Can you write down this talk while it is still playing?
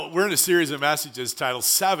we're in a series of messages titled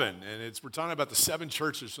Seven, and we're talking about the seven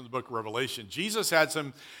churches from the book of Revelation. Jesus had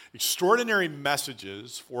some extraordinary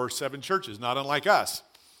messages for seven churches, not unlike us.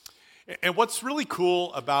 And what's really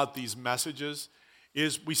cool about these messages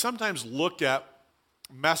is we sometimes look at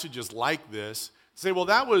messages like this and say, well,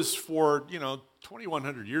 that was for,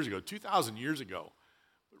 2,100 years ago, 2,000 years ago.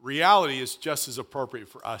 Reality is just as appropriate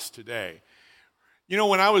for us today.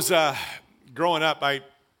 When I was growing up,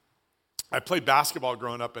 I played basketball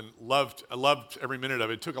growing up and I loved every minute of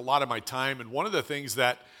it. It took a lot of my time, and one of the things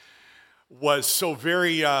that was so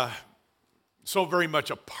very much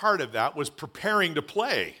a part of that was preparing to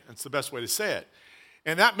play. That's the best way to say it.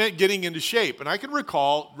 And that meant getting into shape. And I can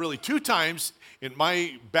recall really two times in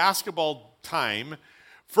my basketball time.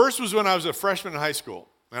 First was when I was a freshman in high school.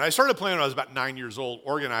 And I started playing when I was about 9 years old,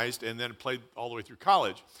 organized, and then played all the way through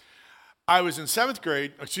college. I was in ninth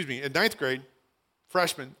grade,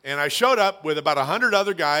 freshman, and I showed up with about 100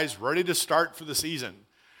 other guys ready to start for the season.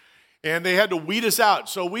 And they had to weed us out.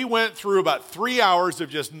 So we went through about 3 hours of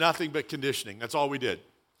just nothing but conditioning. That's all we did.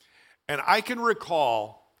 And I can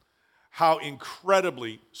recall how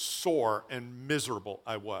incredibly sore and miserable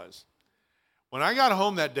I was. When I got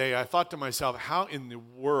home that day, I thought to myself, how in the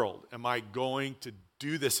world am I going to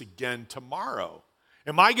do this again tomorrow?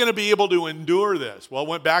 Am I going to be able to endure this? Well, I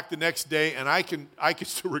went back the next day, and I can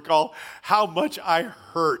still recall how much I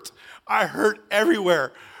hurt. I hurt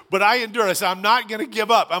everywhere, but I endured. I said, I'm not going to give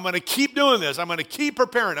up. I'm going to keep doing this. I'm going to keep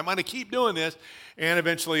preparing. I'm going to keep doing this. And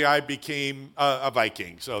eventually I became a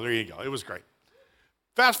Viking. So there you go. It was great.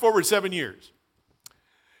 Fast forward 7 years.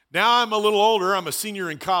 Now I'm a little older. I'm a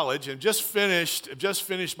senior in college and just finished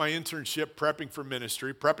my internship prepping for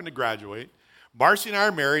ministry, prepping to graduate. Marcy and I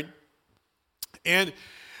are married. And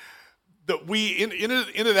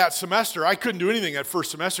into that semester, I couldn't do anything that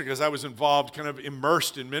first semester because I was involved, kind of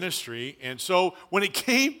immersed in ministry. And so when it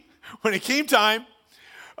came time,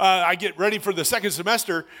 I get ready for the second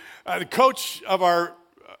semester. The coach of our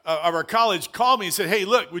college called me and said, "Hey,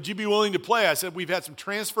 look, would you be willing to play?" I said, "We've had some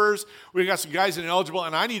transfers. We've got some guys ineligible,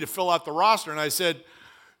 and I need to fill out the roster." And I said,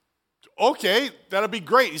 "Okay, that'll be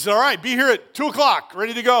great." He said, "All right, be here at 2:00,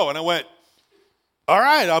 ready to go." And I went, "All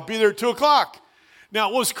right, I'll be there at 2:00. Now,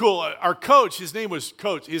 what was cool, our coach, his name was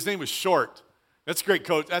Short. That's a great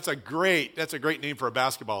coach. That's a great name for a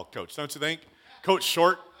basketball coach, don't you think? Coach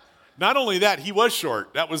Short. Not only that, he was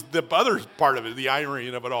short. That was the other part of it, the irony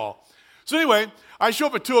of it all. So anyway, I show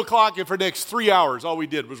up at 2:00, and for the next 3 hours, all we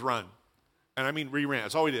did was run. And I mean, we ran.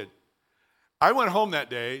 That's all we did. I went home that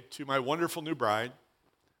day to my wonderful new bride,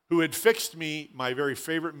 who had fixed me my very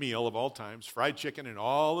favorite meal of all times, fried chicken and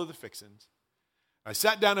all of the fixings. I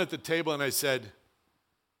sat down at the table and I said,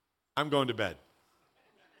 I'm going to bed.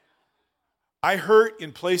 I hurt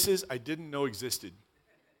in places I didn't know existed.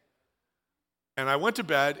 And I went to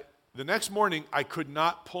bed. The next morning, I could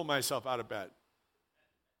not pull myself out of bed.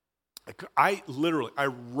 I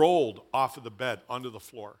rolled off of the bed onto the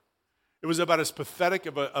floor. It was about as pathetic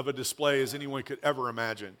of a display as anyone could ever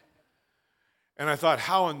imagine. And I thought,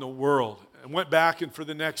 how in the world? I went back, and for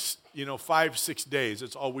the next 5-6 days,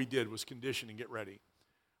 that's all we did was condition and get ready.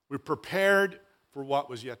 We prepared for what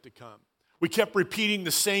was yet to come. We kept repeating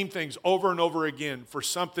the same things over and over again for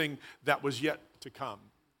something that was yet to come.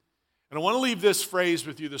 And I want to leave this phrase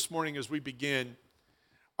with you this morning as we begin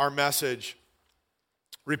our message.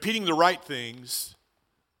 Repeating the right things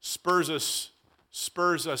spurs us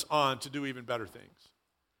on to do even better things.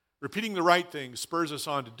 Repeating the right things spurs us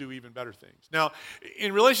on to do even better things. Now,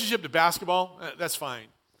 in relationship to basketball, that's fine.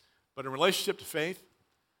 But in relationship to faith,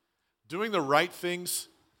 doing the right things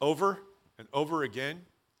over and over again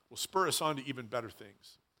will spur us on to even better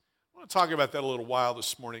things. I want to talk about that a little while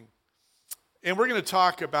this morning. And we're going to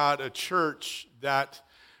talk about a church that,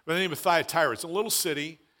 by the name of Thyatira. It's a little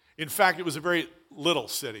city. In fact, it was a very little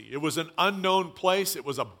city. It was an unknown place. It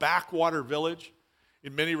was a backwater village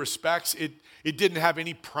in many respects. It didn't have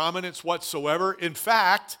any prominence whatsoever. In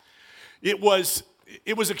fact, it was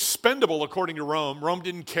expendable according to Rome. Rome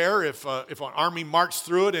didn't care if an army marched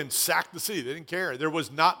through it and sacked the city. They didn't care. There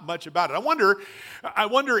was not much about it. I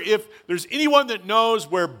wonder if there's anyone that knows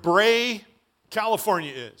where Bray,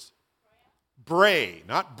 California is. Bray,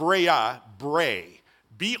 not Brea, Bray.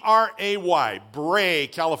 B-R-A-Y, Bray,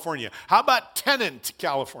 California. How about Tennant,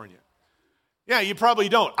 California? Yeah, you probably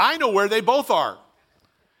don't. I know where they both are.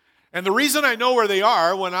 And the reason I know where they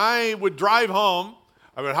are, when I would drive home,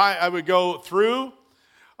 I would go through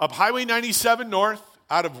up Highway 97 north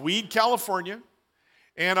out of Weed, California,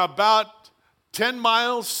 and about 10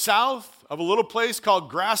 miles south of a little place called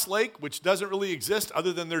Grass Lake, which doesn't really exist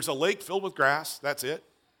other than there's a lake filled with grass. That's it.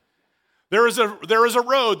 There is a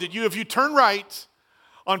road that if you turn right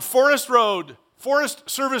On Forest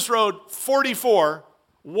Service Road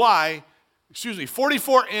 44Y,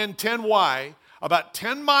 44 and 10Y, about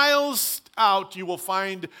 10 miles out, you will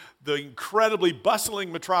find the incredibly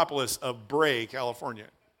bustling metropolis of Bray, California,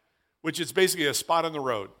 which is basically a spot on the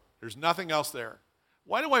road. There's nothing else there.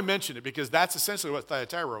 Why do I mention it? Because that's essentially what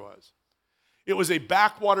Thyatira was. It was a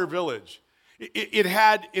backwater village. It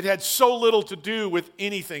had so little to do with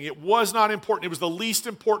anything. It was not important. It was the least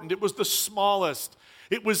important. It was the smallest.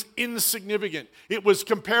 It was insignificant. It was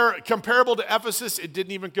comparable to Ephesus. It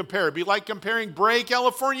didn't even compare. It'd be like comparing Bray,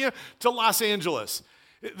 California to Los Angeles.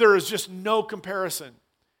 There is just no comparison.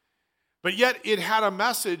 But yet it had a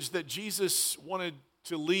message that Jesus wanted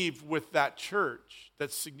to leave with that church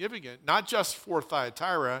that's significant, not just for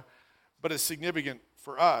Thyatira, but it's significant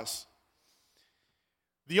for us.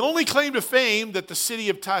 The only claim to fame that the city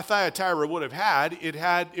of Thyatira would have had,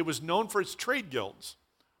 it was known for its trade guilds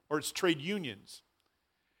or its trade unions.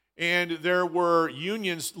 And there were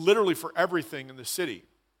unions literally for everything in the city.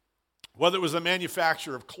 Whether it was the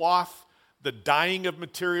manufacture of cloth, the dyeing of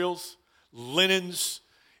materials, linens,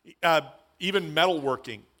 even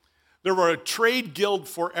metalworking. There were a trade guild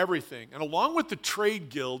for everything. And along with the trade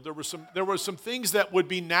guild, there were some things that would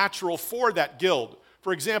be natural for that guild.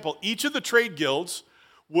 For example, each of the trade guilds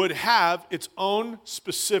would have its own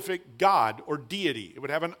specific god or deity. It would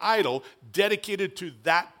have an idol dedicated to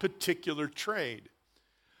that particular trade.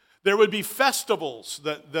 There would be festivals.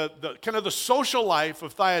 The kind of the social life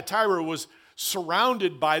of Thyatira was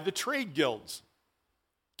surrounded by the trade guilds.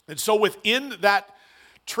 And so within that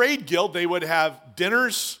trade guild, they would have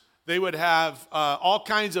dinners. They would have all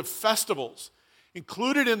kinds of festivals.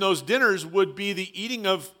 Included in those dinners would be the eating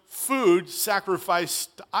of food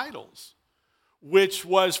sacrificed to idols, which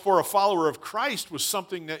was, for a follower of Christ, was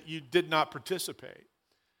something that you did not participate.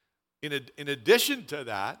 In addition to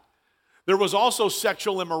that, there was also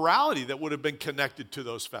sexual immorality that would have been connected to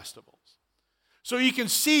those festivals. So you can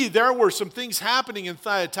see there were some things happening in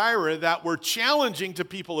Thyatira that were challenging to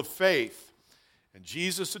people of faith. And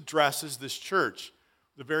Jesus addresses this church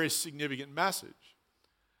with a very significant message.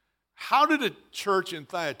 How did a church in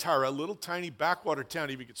Thyatira, a little tiny backwater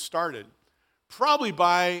town, even get started? Probably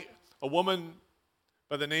by a woman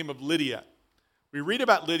by the name of Lydia. We read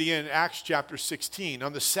about Lydia in Acts chapter 16.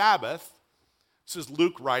 On the Sabbath, this is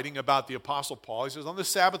Luke writing about the Apostle Paul. He says, on the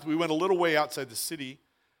Sabbath, we went a little way outside the city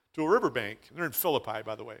to a riverbank. They're in Philippi,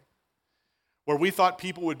 by the way, where we thought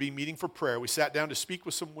people would be meeting for prayer. We sat down to speak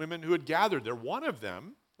with some women who had gathered there. One of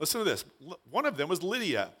them, listen to this, one of them was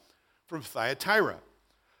Lydia from Thyatira,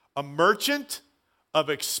 a merchant of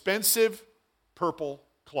expensive purple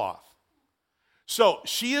cloth. So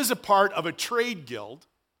she is a part of a trade guild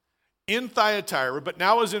in Thyatira, but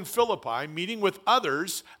now is in Philippi, meeting with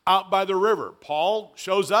others out by the river. Paul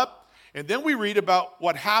shows up, and then we read about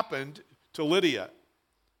what happened to Lydia.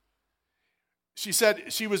 She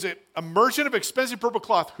said she was a merchant of expensive purple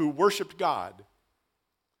cloth who worshiped God.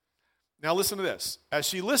 Now listen to this. As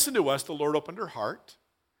she listened to us, the Lord opened her heart,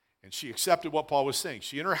 and she accepted what Paul was saying.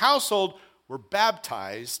 She and her household were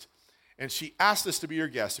baptized, and she asked us to be her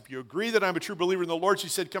guest. If you agree that I'm a true believer in the Lord, she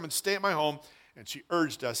said, come and stay at my home. And she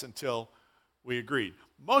urged us until we agreed.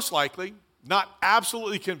 Most likely, not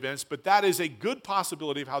absolutely convinced, but that is a good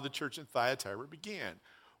possibility of how the church in Thyatira began,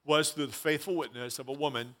 was through the faithful witness of a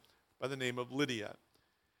woman by the name of Lydia.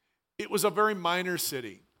 It was a very minor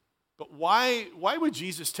city. But why would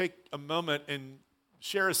Jesus take a moment and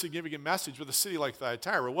share a significant message with a city like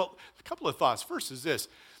Thyatira? Well, a couple of thoughts. First is this.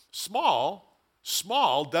 Small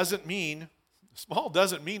doesn't mean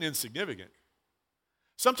insignificant.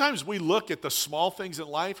 Sometimes we look at the small things in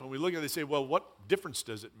life and we look at it and say, well, what difference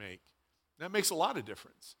does it make? That makes a lot of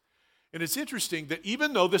difference. And it's interesting that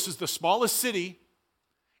even though this is the smallest city,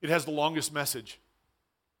 it has the longest message.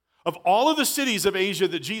 Of all of the cities of Asia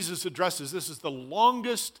that Jesus addresses, this is the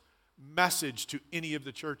longest message to any of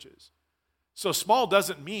the churches. So small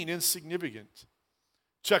doesn't mean insignificant.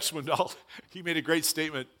 Chuck Swindoll, he made a great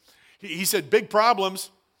statement. He said, big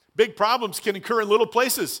problems can occur in little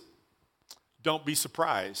places. Don't be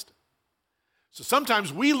surprised. So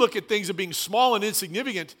sometimes we look at things as being small and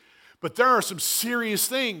insignificant, but there are some serious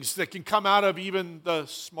things that can come out of even the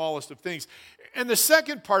smallest of things. And the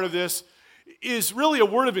second part of this is really a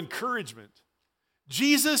word of encouragement.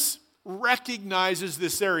 Jesus recognizes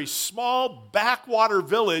this very small backwater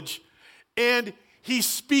village, and he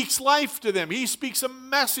speaks life to them. He speaks a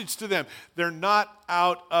message to them. They're not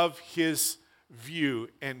out of his view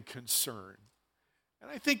and concern. And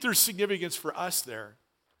I think there's significance for us there.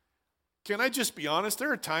 Can I just be honest?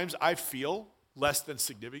 There are times I feel less than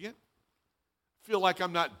significant. I feel like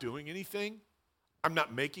I'm not doing anything. I'm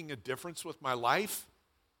not making a difference with my life.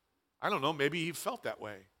 I don't know, maybe he felt that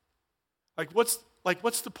way. What's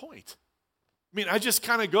the point? I mean, I just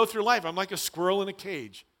kind of go through life. I'm like a squirrel in a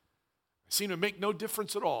cage. I seem to make no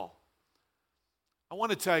difference at all. I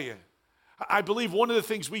want to tell you, I believe one of the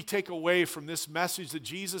things we take away from this message that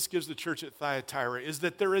Jesus gives the church at Thyatira is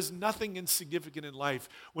that there is nothing insignificant in life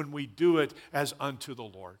when we do it as unto the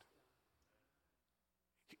Lord.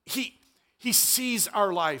 He sees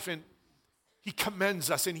our life and he commends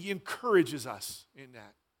us and he encourages us in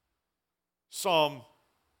that. Psalm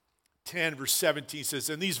 10 verse 17 says,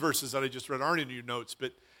 and these verses that I just read aren't in your notes,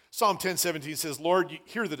 but Psalm 10:17 says, Lord, you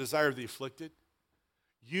hear the desire of the afflicted.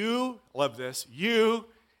 You, love this, you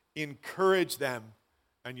encourage them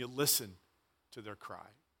and you listen to their cry.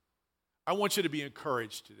 I want you to be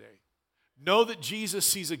encouraged today. Know that Jesus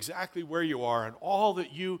sees exactly where you are and all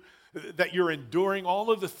that you're enduring,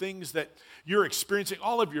 all of the things that you're experiencing,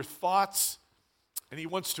 all of your thoughts, and he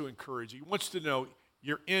wants to encourage you. He wants to know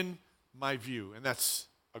you're in my view, and that's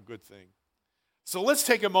a good thing. So let's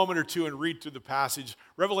take a moment or two and read through the passage.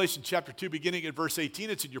 Revelation chapter 2, beginning at verse 18.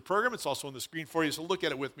 It's in your program. It's also on the screen for you, so look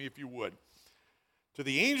at it with me if you would. To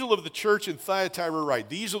the angel of the church in Thyatira write,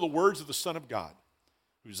 these are the words of the Son of God,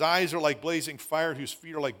 whose eyes are like blazing fire, whose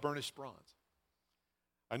feet are like burnished bronze.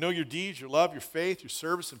 I know your deeds, your love, your faith, your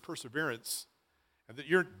service, and perseverance, and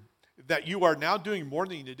that you are now doing more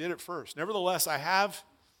than you did at first. Nevertheless, I have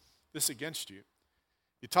this against you.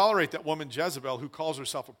 You tolerate that woman Jezebel, who calls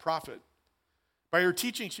herself a prophet. By her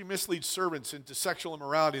teaching, she misleads servants into sexual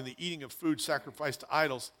immorality and the eating of food sacrificed to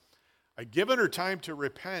idols. I've given her time to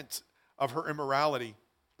repent of her immorality,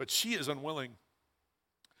 but she is unwilling.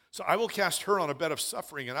 So I will cast her on a bed of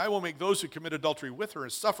suffering, and I will make those who commit adultery with her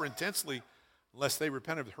and suffer intensely unless they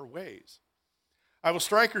repent of her ways. I will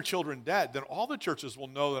strike her children dead. Then all the churches will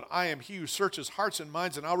know that I am he who searches hearts and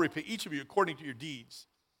minds, and I'll repay each of you according to your deeds.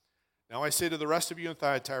 Now I say to the rest of you in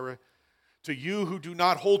Thyatira, to you who do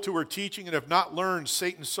not hold to her teaching and have not learned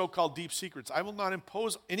Satan's so-called deep secrets, I will not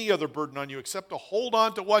impose any other burden on you except to hold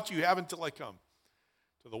on to what you have until I come.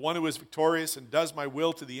 To the one who is victorious and does my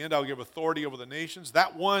will to the end, I'll give authority over the nations.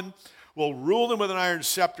 That one will rule them with an iron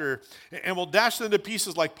scepter and will dash them to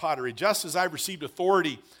pieces like pottery. Just as I've received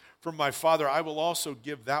authority from my Father, I will also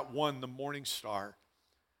give that one the morning star.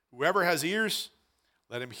 Whoever has ears,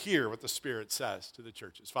 let him hear what the Spirit says to the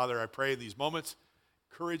churches. Father, I pray in these moments,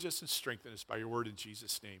 encourage us and strengthen us by your word in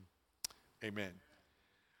Jesus' name. Amen.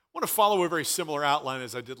 I want to follow a very similar outline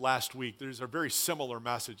as I did last week. These are very similar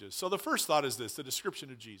messages. So the first thought is this, the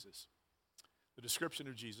description of Jesus. The description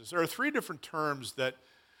of Jesus. There are three different terms that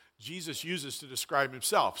Jesus uses to describe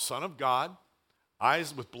himself. Son of God,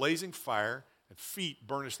 eyes with blazing fire, and feet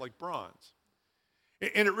burnished like bronze.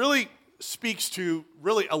 And it really speaks to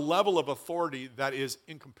really a level of authority that is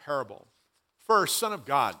incomparable. First, Son of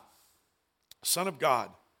God. Son of God.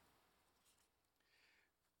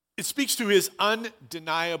 It speaks to his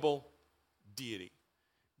undeniable deity.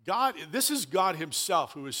 God, this is God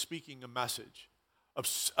himself who is speaking a message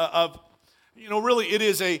of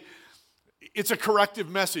really it's a corrective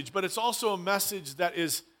message, but it's also a message that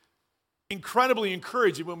is incredibly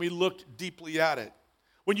encouraging when we look deeply at it.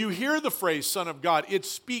 When you hear the phrase Son of God, it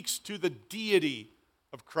speaks to the deity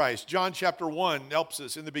of Christ. John chapter 1 helps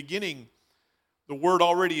us. In the beginning, the Word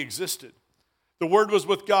already existed. The Word was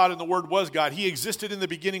with God, and the Word was God. He existed in the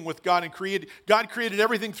beginning with God, and God created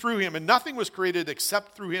everything through him, and nothing was created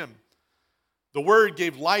except through him. The Word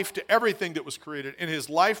gave life to everything that was created, and his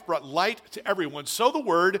life brought light to everyone. So the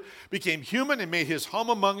Word became human and made his home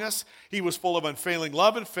among us. He was full of unfailing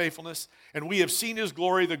love and faithfulness, and we have seen his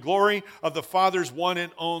glory, the glory of the Father's one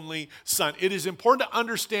and only Son. It is important to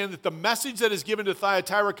understand that the message that is given to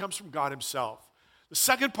Thyatira comes from God himself. The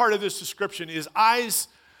second part of this description is eyes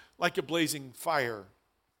like a blazing fire.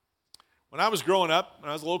 When I was growing up,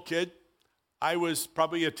 when I was a little kid, I was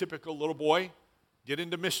probably a typical little boy, get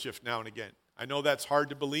into mischief now and again. I know that's hard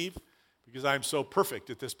to believe because I'm so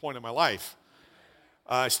perfect at this point in my life.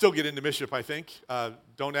 I still get into mischief, I think.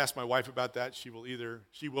 Don't ask my wife about that. She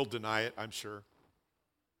will deny it, I'm sure.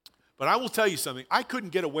 But I will tell you something. I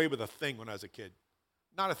couldn't get away with a thing when I was a kid.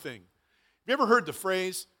 Not a thing. Have you ever heard the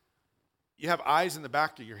phrase, you have eyes in the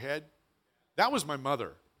back of your head? That was my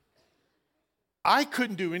mother. I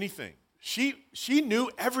couldn't do anything. She knew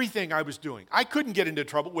everything I was doing. I couldn't get into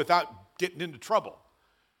trouble without getting into trouble.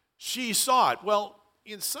 She saw it. Well,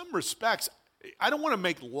 in some respects, I don't want to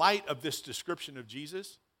make light of this description of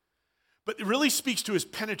Jesus, but it really speaks to his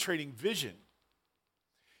penetrating vision.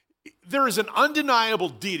 There is an undeniable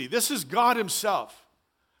deity. This is God himself.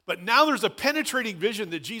 But now there's a penetrating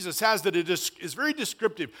vision that Jesus has that is very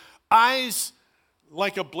descriptive. Eyes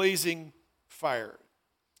like a blazing fire.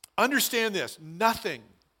 Understand this, nothing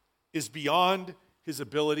is beyond his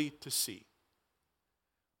ability to see.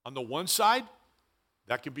 On the one side,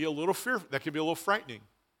 that can be a little fearful, that can be a little frightening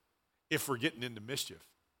if we're getting into mischief,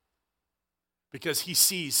 because he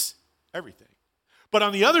sees everything. But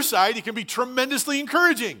on the other side, it can be tremendously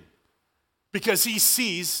encouraging because he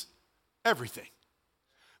sees everything.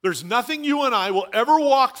 There's nothing you and I will ever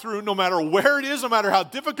walk through, no matter where it is, no matter how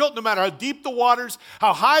difficult, no matter how deep the waters,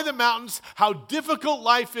 how high the mountains, how difficult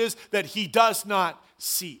life is, that he does not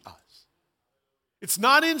see us. It's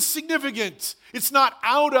not insignificant. It's not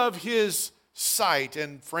out of his sight.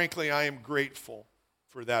 And frankly, I am grateful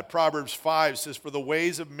for that. Proverbs 5 says, "For the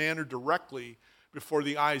ways of man are directly before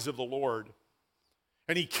the eyes of the Lord,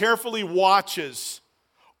 and he carefully watches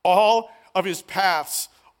all of his paths,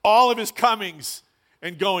 all of his comings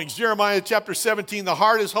and goings." Jeremiah chapter 17, "The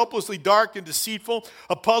heart is hopelessly dark and deceitful,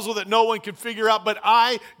 a puzzle that no one can figure out. But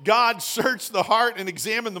I, God, search the heart and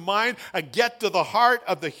examine the mind. I get to the heart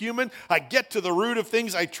of the human. I get to the root of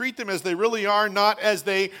things. I treat them as they really are, not as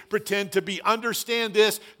they pretend to be." Understand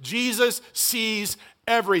this: Jesus sees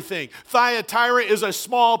everything. Thyatira is a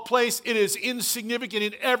small place. It is insignificant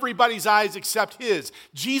in everybody's eyes except his.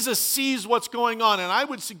 Jesus sees what's going on. And I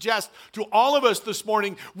would suggest to all of us this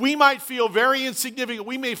morning, we might feel very insignificant.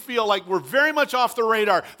 We may feel like we're very much off the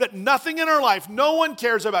radar, that nothing in our life, no one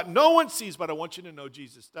cares about, no one sees, but I want you to know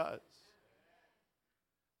Jesus does.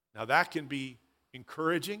 Now that can be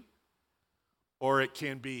encouraging or it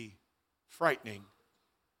can be frightening.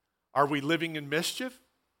 Are we living in mischief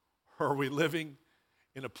or are we living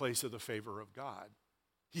in a place of the favor of God?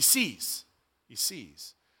 He sees. He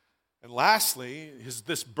sees. And lastly,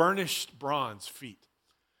 this burnished bronze feet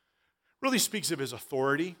really speaks of his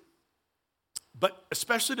authority, but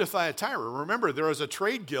especially to Thyatira. Remember, there was a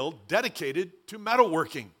trade guild dedicated to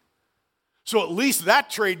metalworking. So at least that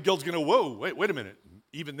trade guild's going to, wait a minute,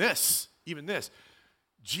 even this.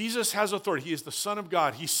 Jesus has authority. He is the Son of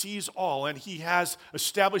God. He sees all, and he has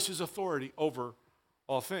established his authority over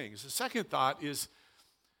all things. The second thought is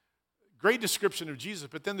great description of Jesus,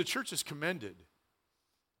 but then the church is commended.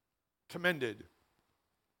 Commended.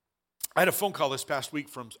 I had a phone call this past week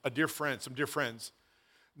from some dear friends,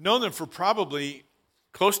 known them for probably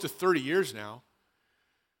close to 30 years now.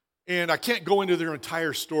 And I can't go into their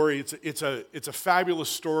entire story. It's a fabulous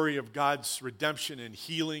story of God's redemption and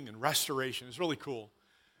healing and restoration. It's really cool.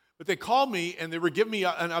 But they called me and they were giving me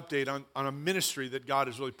an update on a ministry that God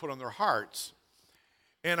has really put on their hearts.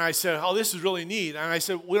 And I said, "Oh, this is really neat." And I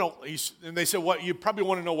said, and they said, "What, you probably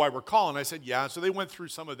want to know why we're calling." I said, "Yeah." So they went through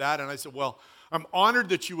some of that. And I said, "Well, I'm honored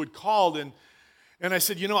that you would call." And I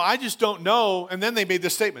said, "I just don't know." And then they made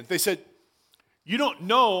this statement. They said, "You don't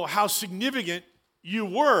know how significant you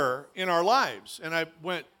were in our lives." And I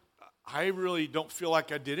went, "I really don't feel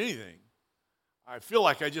like I did anything. I feel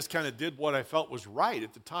like I just kind of did what I felt was right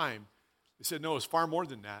at the time." They said, "No, it's far more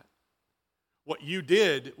than that. What you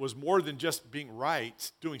did was more than just being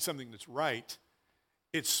right, doing something that's right.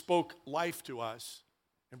 It spoke life to us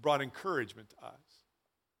and brought encouragement to us."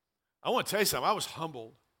 I want to tell you something. I was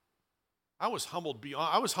humbled. I was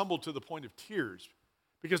humbled to the point of tears,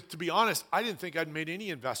 because to be honest, I didn't think I'd made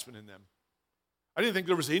any investment in them. I didn't think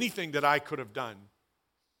there was anything that I could have done.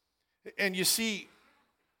 And you see,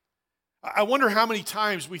 I wonder how many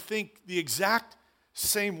times we think the exact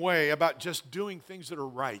same way about just doing things that are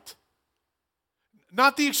right.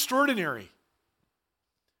 Not the extraordinary.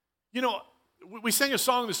 We sang a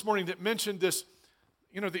song this morning that mentioned this,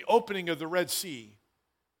 the opening of the Red Sea.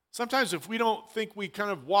 Sometimes if we don't think we kind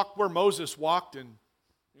of walk where Moses walked and,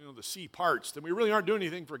 the sea parts, then we really aren't doing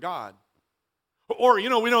anything for God. Or, we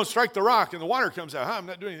don't strike the rock and the water comes out. I'm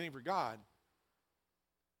not doing anything for God.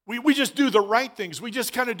 We just do the right things. We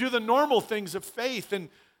just kind of do the normal things of faith, and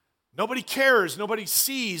nobody cares, nobody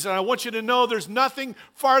sees. And I want you to know there's nothing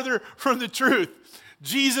farther from the truth.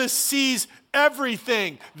 Jesus sees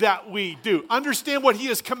everything that we do. Understand what he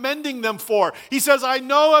is commending them for. He says, "I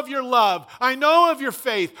know of your love. I know of your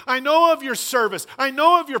faith. I know of your service. I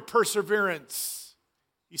know of your perseverance."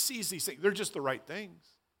 He sees these things. They're just the right things.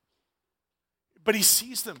 But he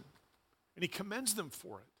sees them, and he commends them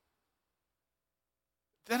for it.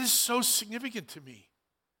 That is so significant to me.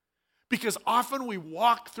 Because often we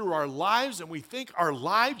walk through our lives and we think our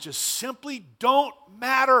lives just simply don't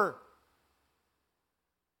matter.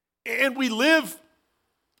 And we live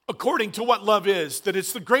according to what love is, that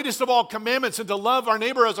it's the greatest of all commandments, and to love our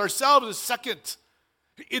neighbor as ourselves is second.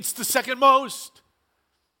 It's the second most.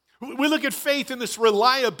 We look at faith in this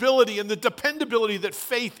reliability and the dependability that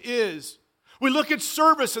faith is. We look at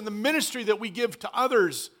service and the ministry that we give to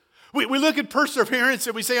others. We look at perseverance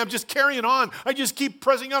and we say, "I'm just carrying on. I just keep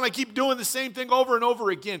pressing on. I keep doing the same thing over and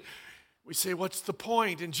over again." We say, what's the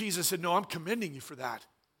point? And Jesus said, no, I'm commending you for that.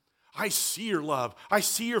 I see your love. I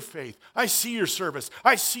see your faith. I see your service.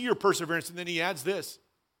 I see your perseverance. And then he adds this,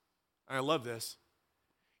 and I love this.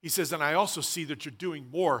 He says, and I also see that you're doing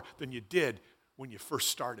more than you did when you first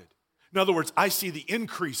started. In other words, I see the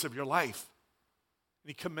increase of your life.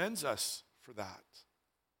 And he commends us for that.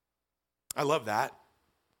 I love that.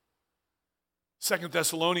 2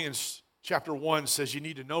 Thessalonians chapter 1 says you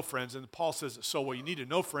need to know, friends, and Paul says it so well. You need to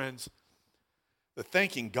know, friends, that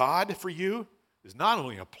thanking God for you is not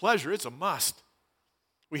only a pleasure, it's a must.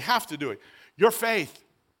 We have to do it. Your faith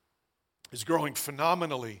is growing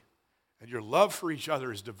phenomenally, and your love for each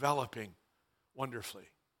other is developing wonderfully.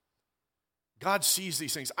 God sees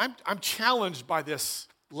these things. I'm challenged by this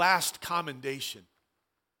last commendation,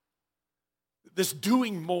 this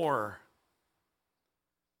doing more.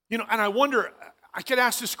 You know, and I wonder, I could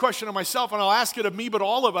ask this question of myself, and I'll ask it of me, but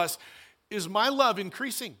all of us, is my love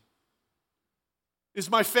increasing? Is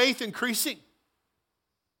my faith increasing?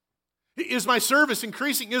 Is my service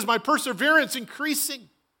increasing? Is my perseverance increasing?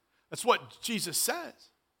 That's what Jesus says.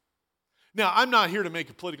 Now, I'm not here to make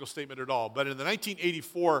a political statement at all, but in the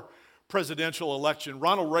 1984 presidential election,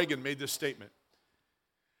 Ronald Reagan made this statement.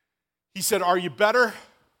 He said, are you better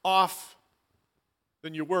off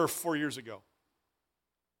than you were 4 years ago?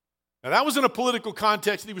 Now, that was in a political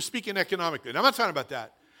context, and he was speaking economically. Now, I'm not talking about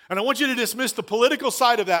that. And I want you to dismiss the political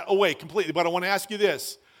side of that away completely, but I want to ask you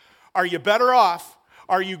this. Are you better off?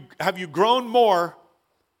 Have you grown more?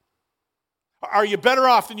 Are you better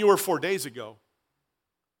off than you were 4 days ago?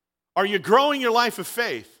 Are you growing your life of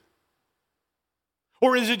faith?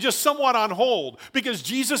 Or is it just somewhat on hold? Because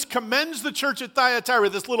Jesus commends the church at Thyatira,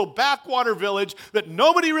 this little backwater village that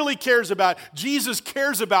nobody really cares about. Jesus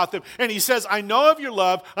cares about them. And he says, I know of your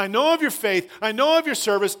love, I know of your faith, I know of your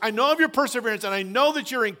service, I know of your perseverance, and I know that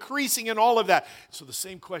you're increasing in all of that. So the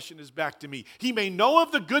same question is back to me. He may know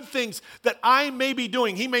of the good things that I may be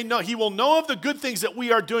doing. He will know of the good things that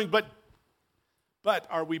we are doing, but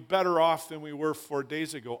are we better off than we were 4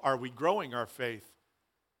 days ago? Are we growing our faith?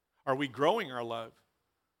 Are we growing our love?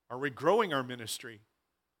 Are we growing our ministry?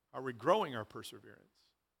 Are we growing our perseverance?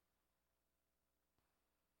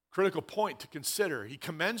 Critical point to consider. He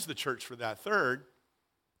commends the church for that. Third,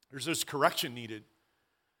 there's this correction needed.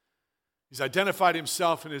 He's identified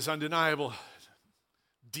himself in his undeniable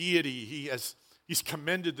deity. He's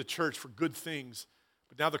commended the church for good things.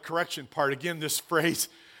 But now the correction part, again, this phrase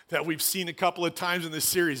that we've seen a couple of times in this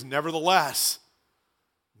series, nevertheless.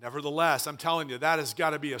 Nevertheless, I'm telling you, that has got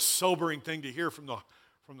to be a sobering thing to hear from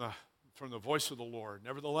the voice of the Lord.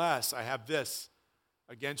 Nevertheless, I have this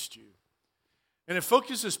against you. And it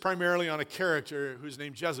focuses primarily on a character who's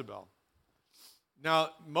named Jezebel. Now,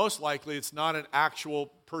 most likely it's not an actual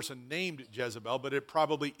person named Jezebel, but it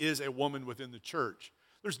probably is a woman within the church.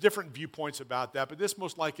 There's different viewpoints about that, but this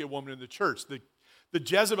most likely a woman in the church. The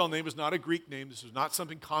Jezebel name is not a Greek name. This was not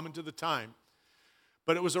something common to the time.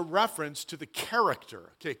 But it was a reference to the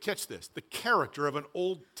character. Okay, catch this. The character of an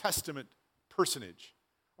Old Testament personage.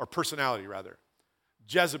 Or personality, rather.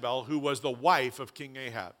 Jezebel, who was the wife of King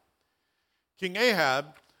Ahab. King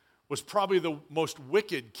Ahab was probably the most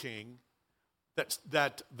wicked king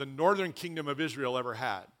that the northern kingdom of Israel ever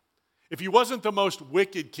had. If he wasn't the most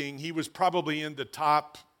wicked king, he was probably in the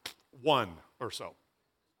top one or so.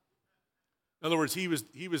 In other words, he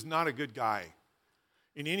was not a good guy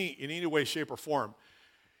in any way, shape, or form.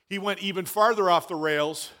 He went even farther off the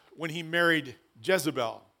rails when he married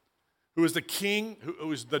Jezebel, who was who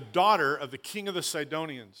was the daughter of the king of the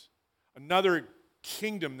Sidonians, another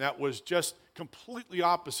kingdom that was just completely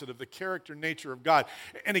opposite of the character and nature of God.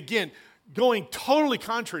 And again, going totally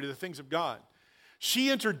contrary to the things of God.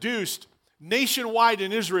 She introduced nationwide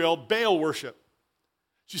in Israel Baal worship.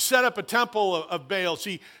 She set up a temple of Baal.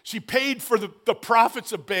 She paid for the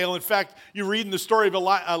prophets of Baal. In fact, you read in the story of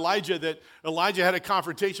Elijah that Elijah had a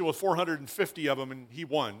confrontation with 450 of them, and he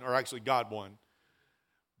won, or actually God won.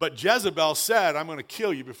 But Jezebel said, I'm going to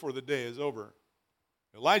kill you before the day is over.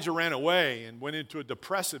 Elijah ran away and went into a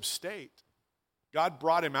depressive state. God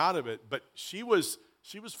brought him out of it, but she was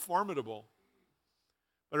formidable.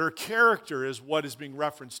 But her character is what is being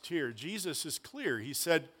referenced here. Jesus is clear. He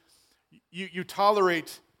said, you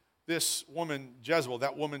tolerate this woman Jezebel,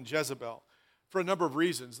 that woman Jezebel, for a number of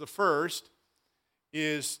reasons. The first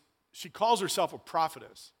is she calls herself a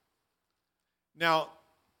prophetess. Now,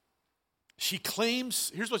 she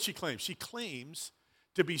claims, here's what she claims. She claims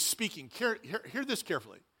to be speaking, hear this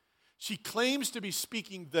carefully. She claims to be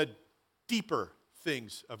speaking the deeper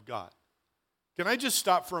things of God. Can I just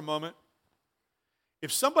stop for a moment?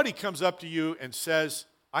 If somebody comes up to you and says,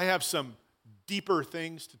 I have some deeper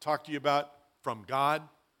things to talk to you about from God,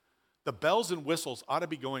 the bells and whistles ought to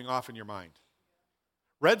be going off in your mind.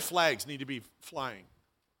 Red flags need to be flying.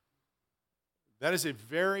 That is a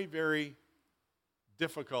very, very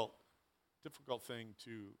difficult thing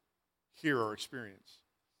to hear or experience.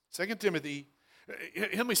 2 Timothy,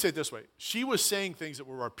 let me say it this way. She was saying things that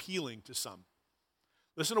were appealing to some.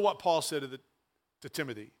 Listen to what Paul said to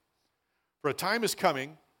Timothy. For a time is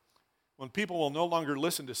coming when people will no longer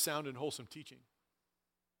listen to sound and wholesome teaching.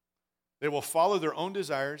 They will follow their own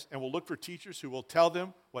desires and will look for teachers who will tell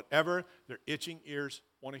them whatever their itching ears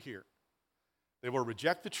want to hear. They will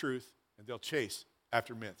reject the truth and they'll chase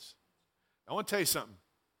after myths. I want to tell you something.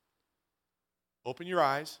 Open your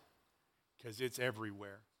eyes, because it's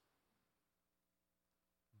everywhere.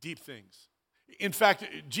 Deep things. In fact,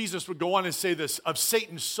 Jesus would go on and say this of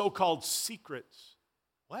Satan's so-called secrets.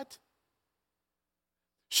 What?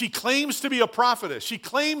 She claims to be a prophetess. She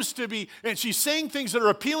claims to be, and she's saying things that are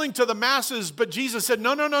appealing to the masses, but Jesus said,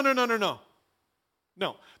 no.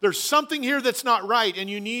 No, there's something here that's not right, and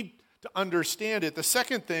you need to understand it. The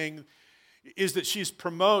second thing is that she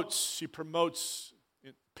promotes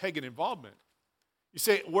pagan involvement. You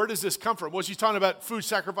say, where does this come from? Well, she's talking about food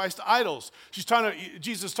sacrificed to idols.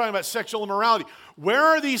 Jesus is talking about sexual immorality. Where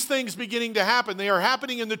are these things beginning to happen? They are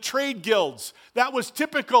happening in the trade guilds. That was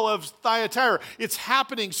typical of Thyatira. It's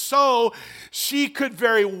happening. So she could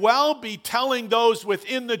very well be telling those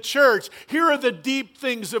within the church, here are the deep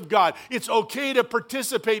things of God. It's okay to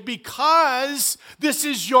participate because this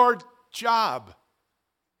is your job.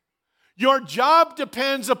 Your job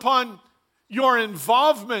depends upon your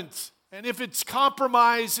involvement. And if it's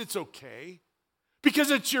compromise, it's okay.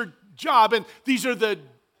 Because it's your job, and these are the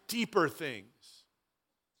deeper things.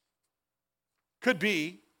 Could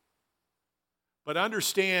be, but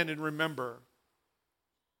understand and remember,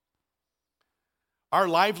 our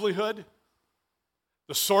livelihood,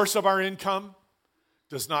 the source of our income,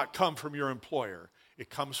 does not come from your employer. It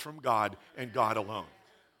comes from God and God alone.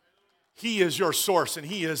 He is your source, and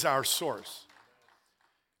He is our source.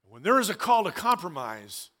 When there is a call to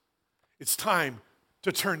compromise, it's time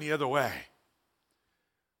to turn the other way.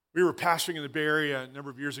 We were pastoring in the Bay Area a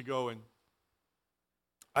number of years ago, and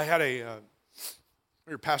I had we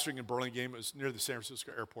were pastoring in Burlingame. It was near the San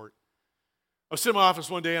Francisco airport. I was sitting in my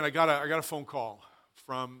office one day, and I got a phone call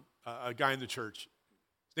from a guy in the church.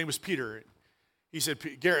 His name was Peter. He said,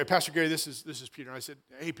 Pastor Gary, this is Peter. And I said,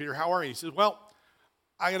 hey, Peter, how are you? He said, well,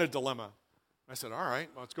 I got a dilemma. I said, all right,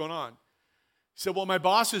 what's going on? He said, well, my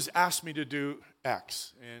boss has asked me to do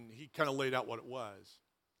X, and he kind of laid out what it was.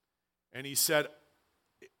 And he said,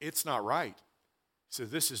 it's not right. He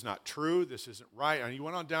said, this is not true, this isn't right. And he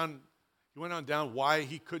went on down why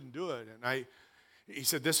he couldn't do it. And he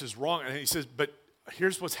said, this is wrong. And he says, but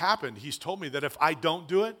here's what's happened. He's told me that if I don't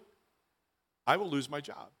do it, I will lose my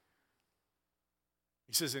job.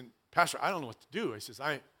 He says, and Pastor, I don't know what to do. He says,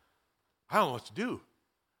 I don't know what to do.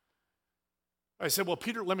 I said, well,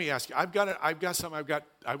 Peter, let me ask you. I've got something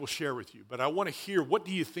I will share with you, but I want to hear, what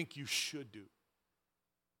do you think you should do?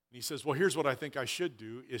 And he says, well, here's what I think I should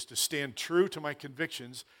do, is to stand true to my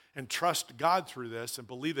convictions and trust God through this and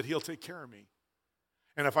believe that He'll take care of me.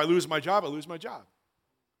 And if I lose my job, I lose my job.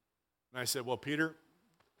 And I said, well, Peter,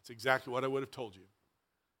 that's exactly what I would have told you.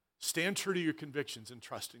 Stand true to your convictions and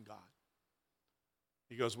trust in God.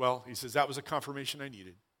 He goes, well, he says, that was a confirmation I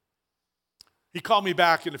needed. He called me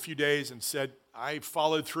back in a few days and said, I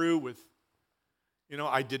followed through with,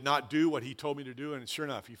 I did not do what he told me to do, and sure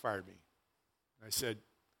enough, he fired me. And I said,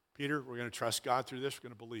 Peter, we're going to trust God through this. We're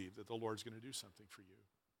going to believe that the Lord's going to do something for you.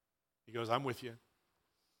 He goes, I'm with you.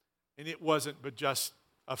 And it wasn't but just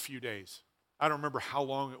a few days. I don't remember how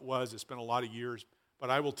long it was. It's been a lot of years. But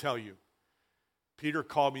I will tell you, Peter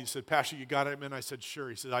called me and said, Pastor, you got it? And I said, sure.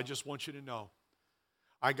 He said, I just want you to know,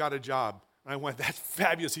 I got a job. And I went, that's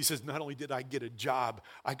fabulous. He says, not only did I get a job,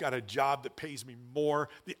 I got a job that pays me more.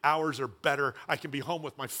 The hours are better. I can be home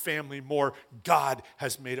with my family more. God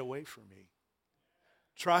has made a way for me.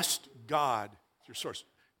 Trust God, your source.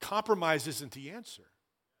 Compromise isn't the answer.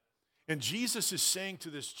 And Jesus is saying to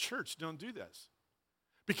this church, don't do this.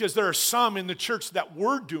 Because there are some in the church that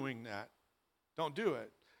were doing that. Don't do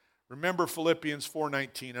it. Remember Philippians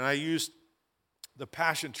 4:19. And I used the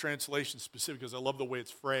Passion Translation specifically because I love the way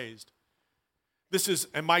it's phrased. This is,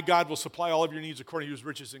 and my God will supply all of your needs according to His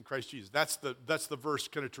riches in Christ Jesus. That's the verse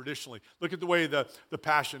kind of traditionally. Look at the way the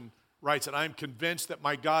Passion writes it. I am convinced that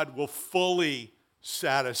my God will fully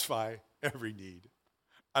satisfy every need.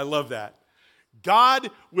 I love that. God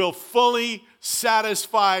will fully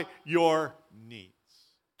satisfy your needs.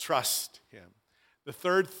 Trust Him. The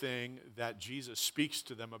third thing that Jesus speaks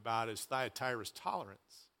to them about is Thyatira's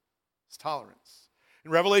tolerance. It's tolerance.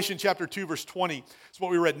 In Revelation chapter 2, verse 20, it's what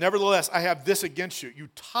we read. Nevertheless, I have this against you. You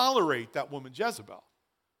tolerate that woman Jezebel.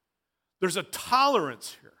 There's a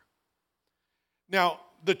tolerance here. Now,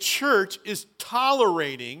 the church is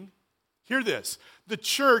tolerating, hear this, the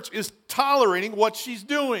church is tolerating what she's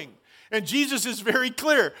doing. And Jesus is very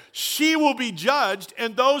clear. She will be judged,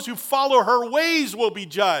 and those who follow her ways will be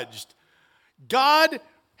judged. God,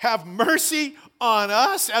 have mercy on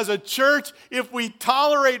us as a church if we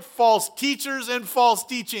tolerate false teachers and false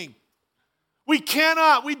teaching. We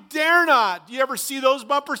cannot, we dare not. Do you ever see those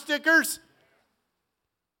bumper stickers?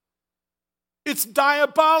 It's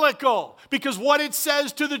diabolical because what it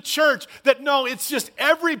says to the church that no, it's just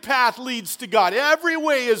every path leads to God. Every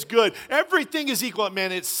way is good. Everything is equal.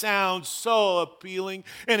 Man, it sounds so appealing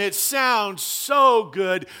and it sounds so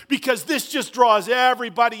good because this just draws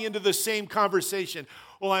everybody into the same conversation.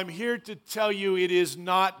 Well, I'm here to tell you it is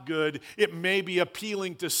not good. It may be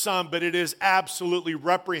appealing to some, but it is absolutely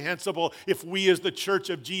reprehensible if we as the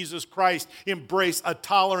church of Jesus Christ embrace a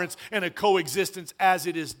tolerance and a coexistence as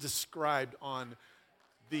it is described on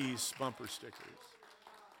these bumper stickers.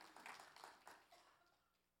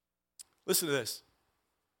 Listen to this.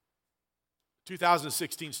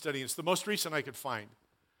 2016 study, it's the most recent I could find.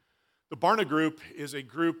 The Barna Group is a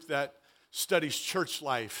group that studies church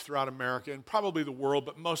life throughout America and probably the world,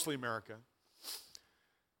 but mostly America.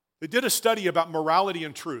 They did a study about morality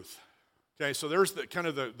and truth. Okay, so there's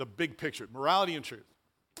the big picture, morality and truth.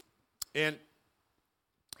 And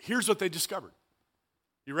here's what they discovered.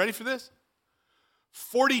 You ready for this?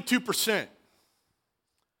 42%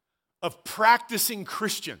 of practicing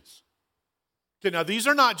Christians. Okay, now these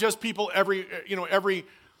are not just people in every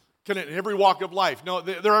walk of life. No,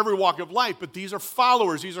 they're every walk of life, but these are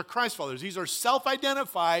followers. These are Christ followers. These are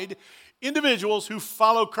self-identified individuals who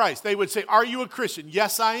follow Christ. They would say, are you a Christian?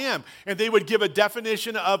 Yes, I am. And they would give a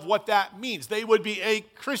definition of what that means. They would be a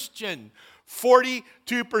Christian.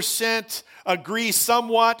 42% agree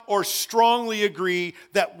somewhat or strongly agree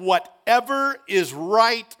that whatever is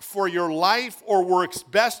right for your life or works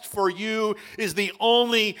best for you is the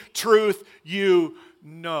only truth you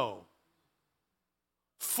know.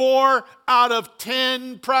 4 out of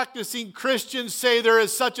 10 practicing Christians say there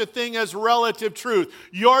is such a thing as relative truth.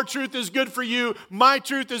 Your truth is good for you, my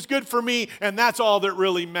truth is good for me, and that's all that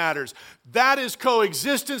really matters. That is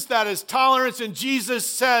coexistence, that is tolerance, and Jesus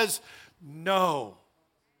says, no.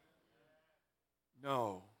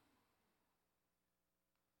 No.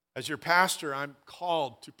 As your pastor, I'm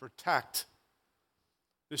called to protect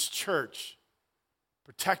this church,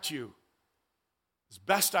 protect you as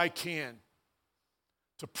best I can.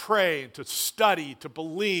 To pray, to study, to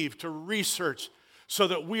believe, to research, so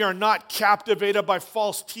that we are not captivated by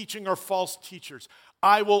false teaching or false teachers.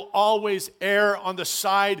 I will always err on the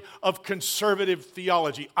side of conservative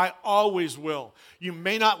theology. I always will. You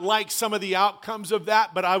may not like some of the outcomes of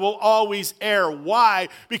that, but I will always err. Why?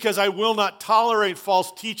 Because I will not tolerate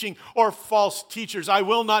false teaching or false teachers. I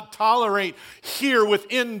will not tolerate here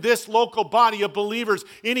within this local body of believers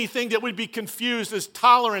anything that would be confused as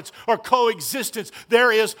tolerance or coexistence.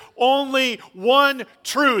 There is only one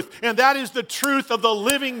truth, and that is the truth of the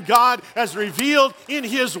living God as revealed in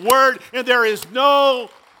His Word, and there is no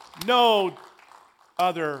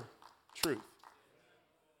other truth.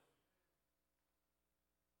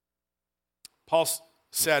 Paul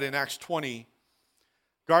said in Acts 20,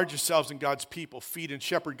 guard yourselves and God's people, feed and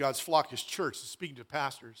shepherd God's flock, His church, speaking to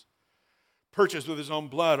pastors, purchased with His own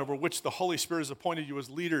blood, over which the Holy Spirit has appointed you as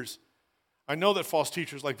leaders. I know that false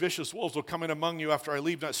teachers like vicious wolves will come in among you after I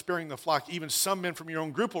leave, not sparing the flock. Even some men from your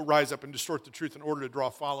own group will rise up and distort the truth in order to draw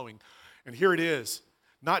a following. And here it is.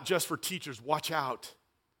 Not just for teachers. Watch out.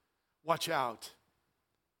 Watch out.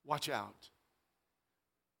 Watch out.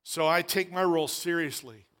 So I take my role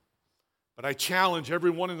seriously, but I challenge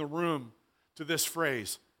everyone in the room to this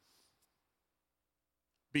phrase.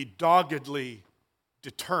 Be doggedly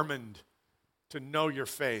determined to know your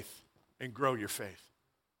faith and grow your faith.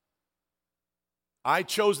 I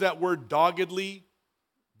chose that word doggedly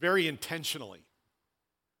very intentionally.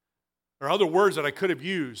 There are other words that I could have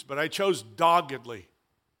used, but I chose doggedly.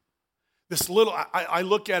 This little, I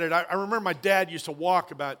look at it, I remember my dad used to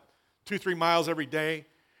walk about 2-3 miles every day,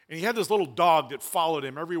 and he had this little dog that followed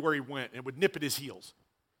him everywhere he went and would nip at his heels.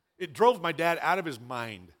 It drove my dad out of his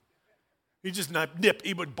mind. He just nip,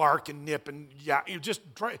 he would bark and nip, and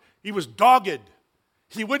he was dogged.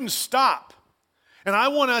 He wouldn't stop. And I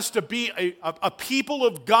want us to be a people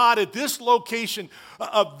of God at this location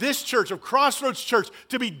of this church, of Crossroads Church,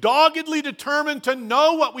 to be doggedly determined to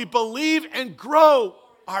know what we believe and grow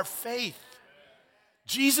our faith.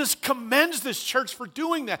 Jesus commends this church for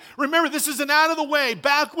doing that. Remember, this is an out-of-the-way,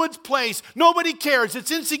 backwoods place. Nobody cares.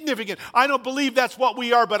 It's insignificant. I don't believe that's what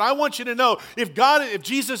we are, but I want you to know, if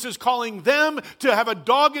Jesus is calling them to have a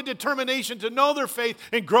dogged determination to know their faith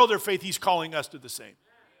and grow their faith, he's calling us to the same.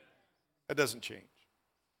 That doesn't change.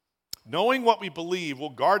 Knowing what we believe will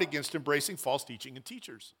guard against embracing false teaching and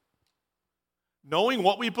teachers. Knowing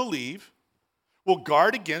what we believe will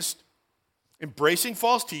guard against embracing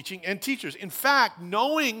false teaching and teachers. In fact,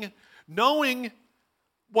 knowing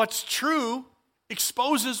what's true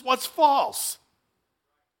exposes what's false.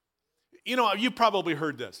 You know, you've probably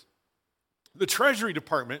heard this. The Treasury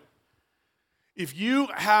Department, if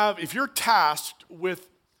you're tasked with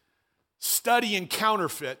studying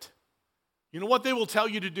counterfeit, you know what they will tell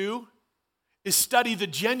you to do? Is study the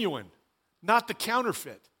genuine, not the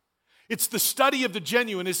counterfeit. It's the study of the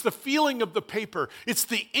genuine. It's the feeling of the paper. It's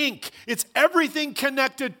the ink. It's everything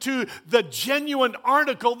connected to the genuine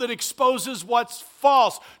article that exposes what's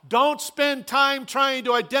false. Don't spend time trying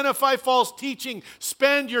to identify false teaching.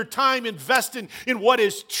 Spend your time investing in what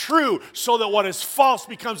is true so that what is false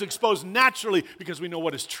becomes exposed naturally because we know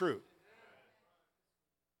what is true.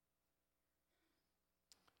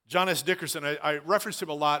 John S. Dickerson, I referenced him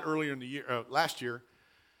a lot earlier in the year, last year.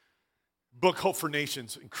 Book, Hope for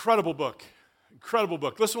Nations. Incredible book. Incredible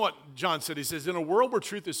book. Listen to what John said. He says, in a world where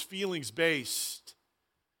truth is feelings-based,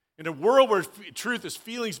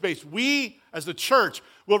 we, as the church,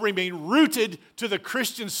 will remain rooted to the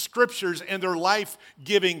Christian scriptures and their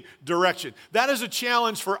life-giving direction. That is a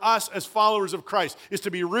challenge for us as followers of Christ, is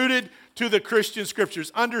to be rooted to the Christian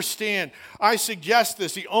scriptures. Understand, I suggest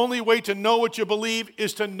this. The only way to know what you believe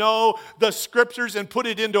is to know the scriptures and put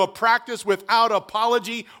it into a practice without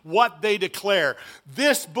apology what they declare.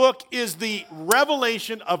 This book is the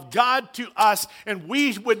revelation of God to us, and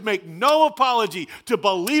we would make no apology to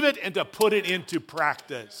believe it and to put it into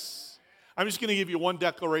practice. I'm just going to give you one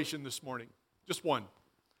declaration this morning, just one,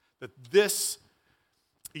 that this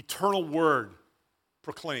eternal word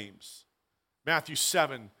proclaims. Matthew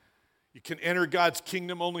 7, you can enter God's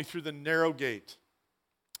kingdom only through the narrow gate.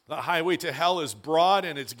 The highway to hell is broad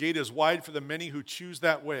and its gate is wide for the many who choose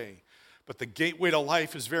that way. But the gateway to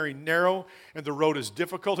life is very narrow and the road is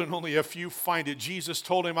difficult and only a few find it. Jesus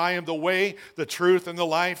told him, I am the way, the truth, and the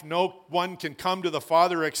life. No one can come to the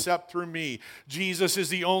Father except through me. Jesus is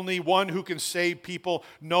the only one who can save people.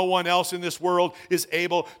 No one else in this world is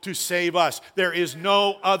able to save us. There is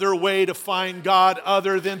no other way to find God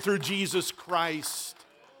other than through Jesus Christ,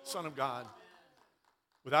 Son of God.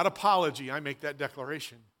 Without apology, I make that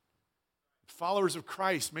declaration. Followers of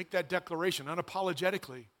Christ make that declaration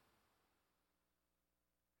unapologetically.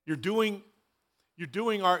 You're doing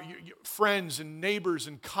our friends and neighbors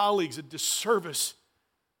and colleagues a disservice.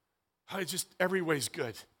 It's just every way's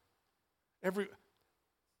good.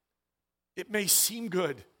 It may seem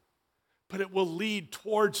good, but it will lead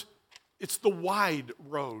towards, it's the wide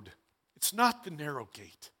road. It's not the narrow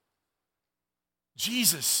gate.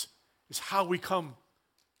 Jesus is how we come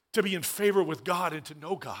to be in favor with God and to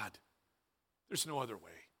know God. There's no other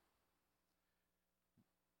way.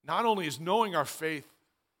 Not only is knowing our faith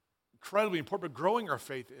incredibly important, but growing our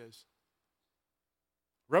faith is.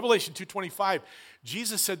 Revelation 2:25,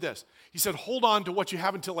 Jesus said this. He said, hold on to what you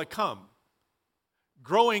have until I come.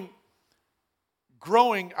 Growing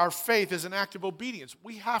our faith is an act of obedience.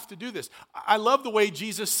 We have to do this. I love the way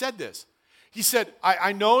Jesus said this. He said,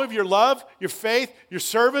 I know of your love, your faith, your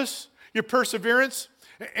service, your perseverance,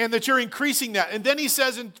 and that you're increasing that. And then he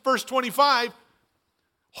says in verse 25,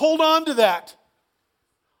 hold on to that.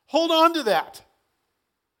 Hold on to that.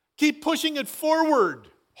 Keep pushing it forward.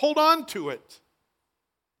 Hold on to it.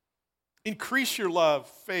 Increase your love,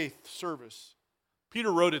 faith, service.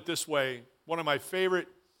 Peter wrote it this way, one of my favorite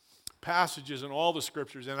passages in all the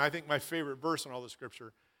scriptures, and I think my favorite verse in all the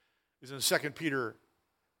scripture is in 2 Peter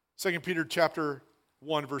chapter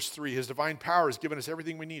 1, verse 3. His divine power has given us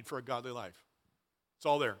everything we need for a godly life. It's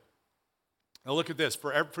all there. Now look at this.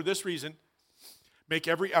 For this reason, make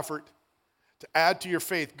every effort to add to your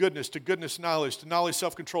faith goodness, to goodness knowledge, to knowledge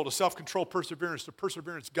self-control, to self-control perseverance, to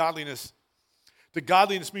perseverance godliness, to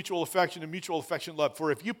godliness mutual affection, and mutual affection love.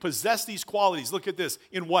 For if you possess these qualities, look at this,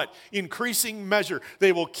 in what? Increasing measure,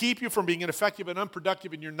 they will keep you from being ineffective and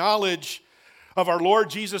unproductive in your knowledge of our Lord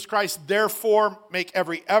Jesus Christ. Therefore, make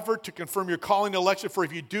every effort to confirm your calling and election, for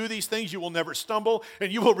if you do these things, you will never stumble,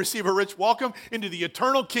 and you will receive a rich welcome into the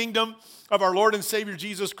eternal kingdom of our Lord and Savior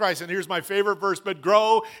Jesus Christ. And here's my favorite verse, but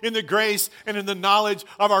grow in the grace and in the knowledge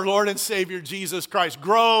of our Lord and Savior Jesus Christ.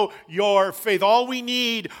 Grow your faith. All we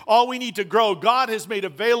need to grow, God has made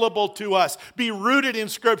available to us. Be rooted in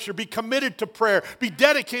Scripture, be committed to prayer, be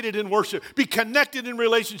dedicated in worship, be connected in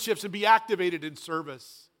relationships, and be activated in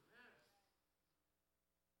service.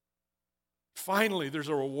 Finally, there's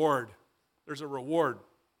a reward. There's a reward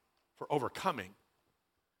for overcoming.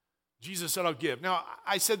 Jesus said, I'll give. Now,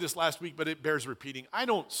 I said this last week, but it bears repeating. I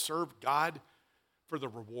don't serve God for the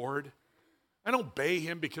reward. I don't obey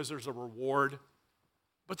him because there's a reward.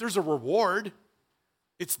 But there's a reward.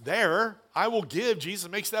 It's there. I will give. Jesus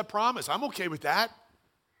makes that promise. I'm okay with that.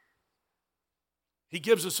 He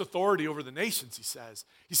gives us authority over the nations, he says.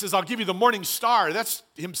 He says, I'll give you the morning star. That's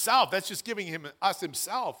himself. That's just giving us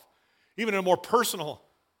himself. Even in a more personal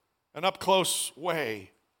and up-close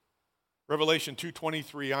way. Revelation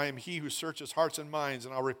 2:23, I am he who searches hearts and minds,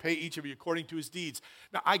 and I'll repay each of you according to his deeds.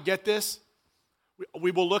 Now, I get this.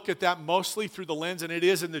 We will look at that mostly through the lens, and it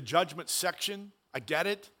is in the judgment section. I get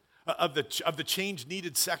it, of the change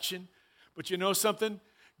needed section. But you know something?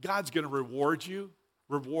 God's going to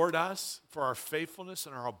reward us for our faithfulness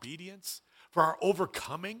and our obedience, for our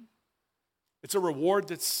overcoming. It's a reward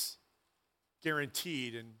that's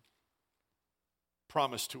guaranteed and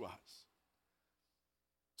promised to us.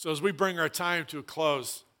 So as we bring our time to a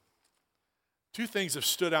close, two things have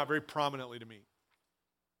stood out very prominently to me.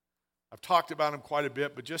 I've talked about them quite a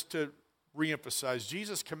bit, but just to reemphasize,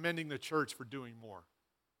 Jesus commending the church for doing more.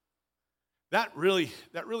 That really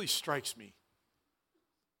strikes me.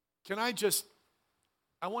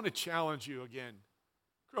 I want to challenge you again.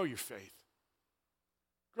 Grow your faith.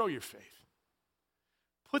 Grow your faith.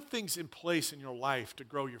 Put things in place in your life to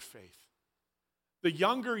grow your faith. The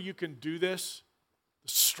younger you can do this,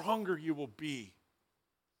 the stronger you will be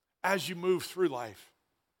as you move through life.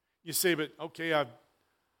 You say, but okay,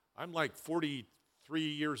 I'm like 43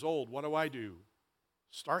 years old. What do I do?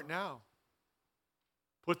 Start now.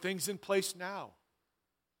 Put things in place now.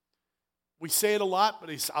 We say it a lot,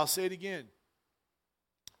 but I'll say it again.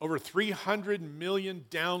 Over 300 million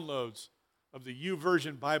downloads of the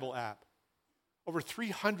YouVersion Bible app. Over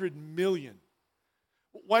 300 million.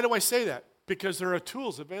 Why do I say that? Because there are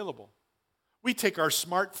tools available. We take our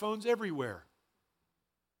smartphones everywhere.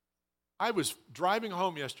 I was driving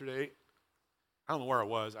home yesterday. I don't know where I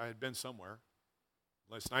was. I had been somewhere.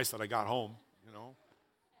 Well, it's nice that I got home, Don't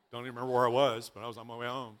even remember where I was, but I was on my way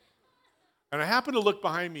home. And I happened to look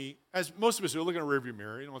behind me, as most of us do, look in a rearview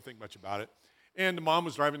mirror. You don't think much about it. And the mom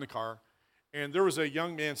was driving the car, and there was a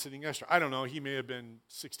young man sitting next to her. I don't know. He may have been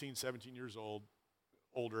 16, 17 years old,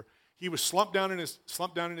 older. He was slumped down in his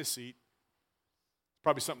seat.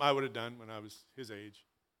 Probably something I would have done when I was his age.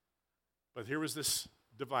 But here was this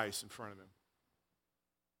device in front of him.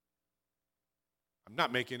 I'm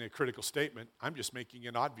not making a critical statement. I'm just making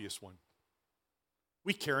an obvious one.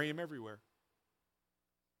 We carry him everywhere.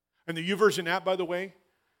 And the YouVersion app, by the way,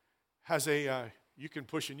 has you can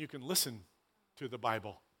push and you can listen to the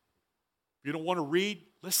Bible. If you don't want to read,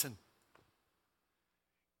 listen.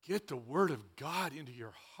 Get the Word of God into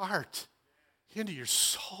your heart, into your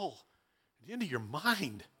soul, into your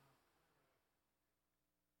mind.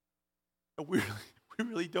 We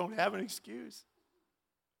really don't have an excuse.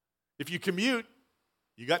 If you commute,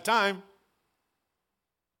 you got time.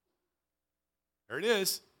 There it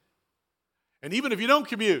is. And even if you don't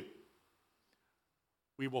commute,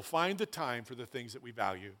 we will find the time for the things that we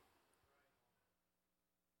value.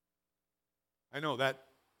 I know that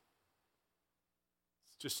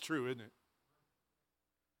it's just true, isn't it?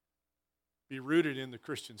 Be rooted in the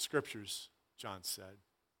Christian scriptures, John said.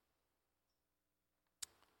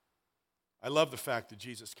 I love the fact that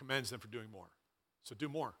Jesus commends them for doing more. So do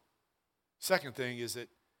more. Second thing is that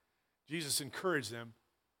Jesus encouraged them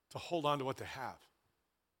to hold on to what they have.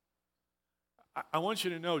 I want you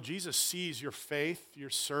to know Jesus sees your faith, your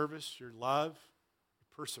service, your love, your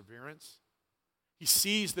perseverance. He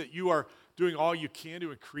sees that you are doing all you can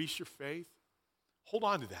to increase your faith. Hold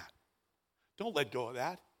on to that. Don't let go of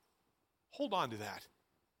that. Hold on to that.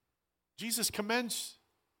 Jesus commends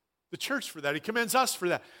the church for that. He commends us for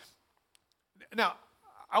that. Now,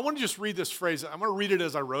 I want to just read this phrase. I'm going to read it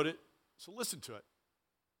as I wrote it, so listen to it.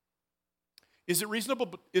 Is it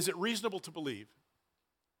reasonable to believe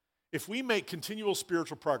if we make continual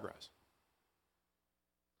spiritual progress,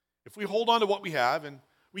 if we hold on to what we have and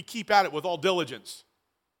we keep at it with all diligence,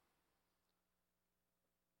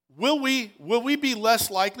 will we be less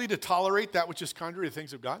likely to tolerate that which is contrary to the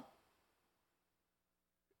things of God?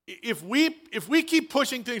 If we keep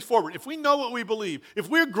pushing things forward, if we know what we believe, if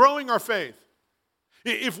we're growing our faith,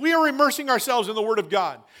 if we are immersing ourselves in the Word of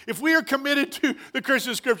God, if we are committed to the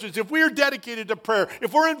Christian Scriptures, if we are dedicated to prayer,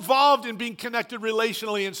 if we're involved in being connected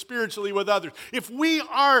relationally and spiritually with others, if we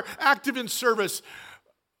are active in service,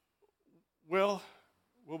 will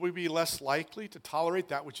we be less likely to tolerate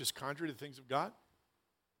that which is contrary to the things of God?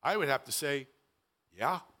 I would have to say,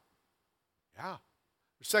 yeah. The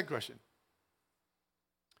second question.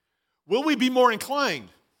 Will we be more inclined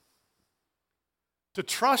to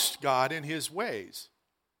trust God in His ways,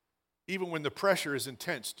 even when the pressure is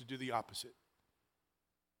intense to do the opposite?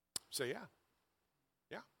 Say,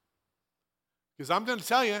 yeah. Because I'm going to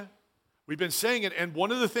tell you, we've been saying it, and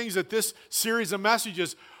one of the things that this series of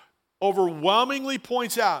messages overwhelmingly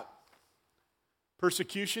points out,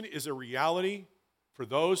 persecution is a reality for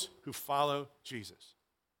those who follow Jesus,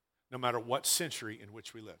 no matter what century in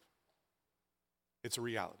which we live. It's a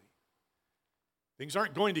reality. Things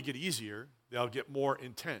aren't going to get easier, they'll get more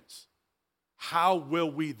intense. How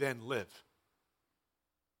will we then live?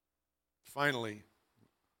 Finally,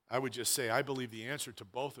 I would just say I believe the answer to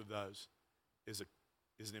both of those is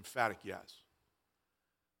an emphatic yes.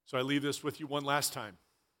 So I leave this with you one last time.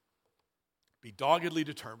 Be doggedly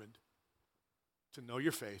determined to know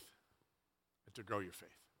your faith and to grow your faith.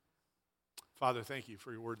 Father, thank you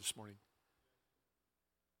for your word this morning.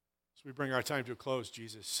 As we bring our time to a close,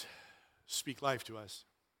 Jesus, speak life to us.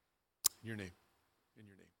 In your name.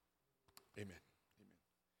 Amen.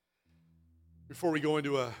 Before we go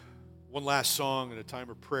into one last song and a time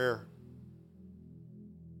of prayer,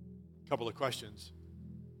 a couple of questions.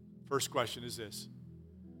 First question is this.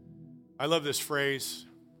 I love this phrase,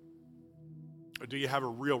 do you have a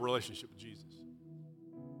real relationship with Jesus?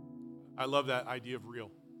 I love that idea of real.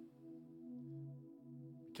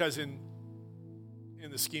 Because in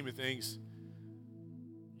the scheme of things,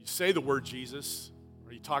 you say the word Jesus,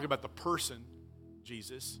 or you talk about the person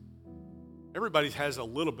Jesus, everybody has a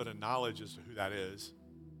little bit of knowledge as to who that is.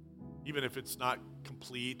 Even if it's not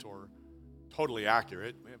complete or totally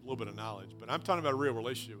accurate, we have a little bit of knowledge. But I'm talking about a real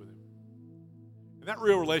relationship with him. And that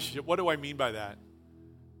real relationship, what do I mean by that?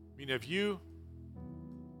 I mean, have you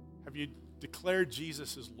declared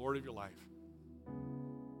Jesus as Lord of your life?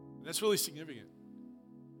 And that's really significant.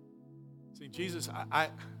 Saying, Jesus,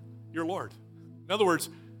 you're Lord. In other words,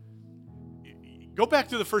 go back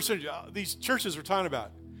to the first century. These churches we're talking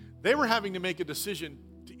about, they were having to make a decision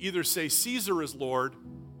to either say Caesar is Lord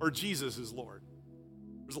or Jesus is Lord.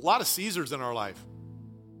 There's a lot of Caesars in our life.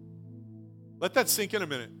 Let that sink in a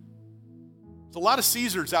minute. There's a lot of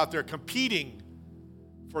Caesars out there competing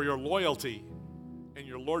for your loyalty and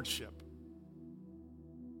your lordship.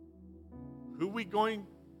 Who are we going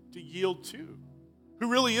to yield to? Who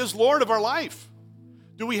really is Lord of our life?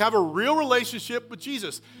 Do we have a real relationship with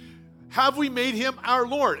Jesus? Have we made him our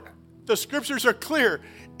Lord? The scriptures are clear.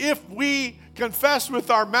 If we confess with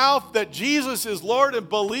our mouth that Jesus is Lord and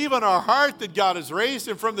believe in our heart that God has raised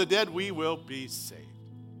him from the dead, we will be saved.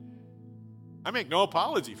 I make no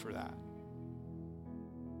apology for that.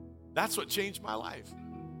 That's what changed my life,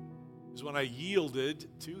 is when I yielded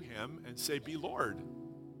to him and say, be Lord,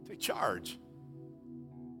 take charge.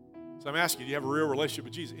 So I'm asking you, do you have a real relationship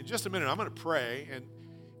with Jesus? In just a minute, I'm going to pray, and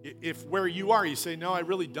if where you are, you say, no, I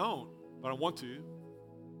really don't, but I want to.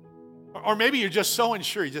 Or maybe you're just so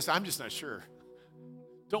unsure, I'm just not sure.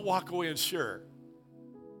 Don't walk away unsure.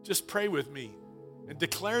 Just pray with me and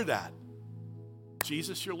declare that.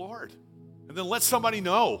 Jesus, your Lord. And then let somebody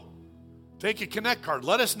know. Take a connect card.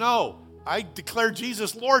 Let us know. I declare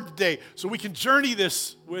Jesus Lord today so we can journey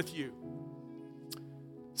this with you.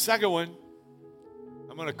 Second one,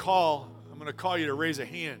 I'm going to call you to raise a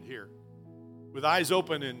hand here with eyes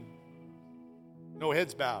open and no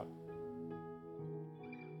heads bowed.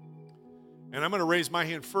 And I'm going to raise my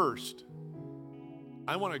hand first.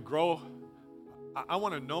 I want to grow. I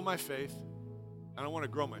want to know my faith, and I want to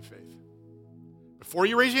grow my faith. Before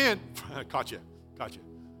you raise your hand, caught you.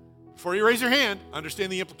 Before you raise your hand,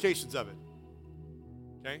 understand the implications of it.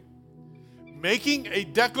 Okay? Making a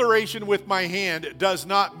declaration with my hand does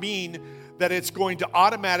not mean that it's going to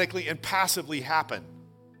automatically and passively happen.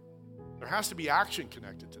 There has to be action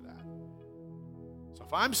connected to that. So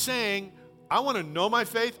if I'm saying, I want to know my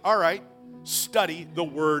faith, all right, study the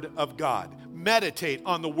Word of God. Meditate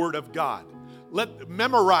on the Word of God.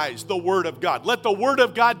 Memorize the Word of God. Let the Word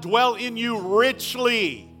of God dwell in you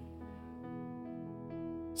richly.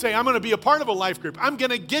 Say, I'm going to be a part of a life group. I'm going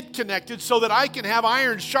to get connected so that I can have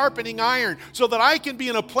iron sharpening iron, so that I can be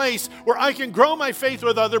in a place where I can grow my faith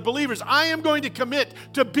with other believers. I am going to commit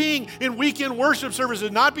to being in weekend worship services,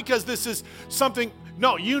 not because this is something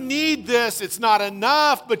No, you need this. It's not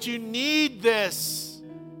enough, but you need this.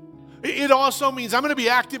 It also means I'm going to be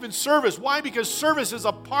active in service. Why? Because service is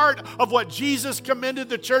a part of what Jesus commended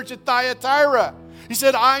the church at Thyatira. He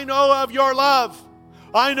said, I know of your love.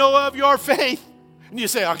 I know of your faith. And you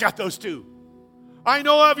say, I got those two. I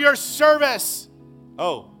know of your service.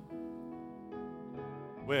 Oh.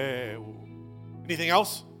 Well, anything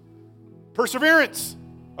else? Perseverance.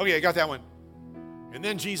 Okay, I got that one. And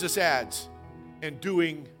then Jesus adds, and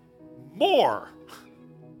doing more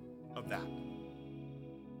of that.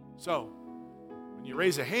 So, when you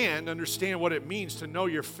raise a hand, understand what it means to know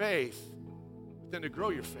your faith, but then to grow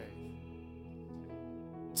your faith.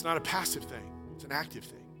 It's not a passive thing. It's an active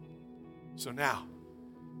thing. So now,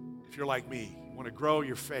 if you're like me, you want to grow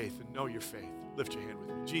your faith and know your faith, lift your hand with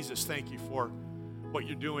me. Jesus, thank you for what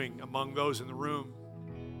you're doing among those in the room.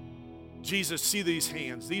 Jesus, see these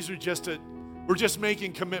hands. We're just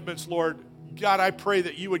making commitments, Lord. God, I pray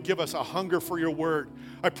that you would give us a hunger for your word.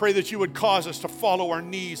 I pray that you would cause us to follow our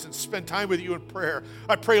knees and spend time with you in prayer.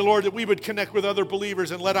 I pray, Lord, that we would connect with other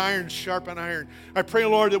believers and let iron sharpen iron. I pray,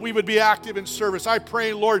 Lord, that we would be active in service. I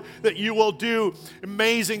pray, Lord, that you will do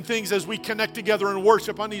amazing things as we connect together and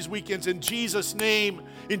worship on these weekends. In Jesus' name,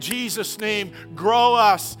 grow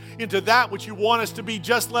us into that which you want us to be.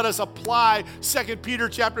 Just let us apply 2 Peter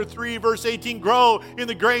chapter 3, verse 18. Grow in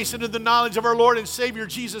the grace and in the knowledge of our Lord and Savior,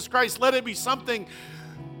 Jesus Christ. Let it be something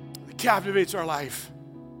that captivates our life.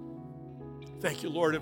 Thank you, Lord.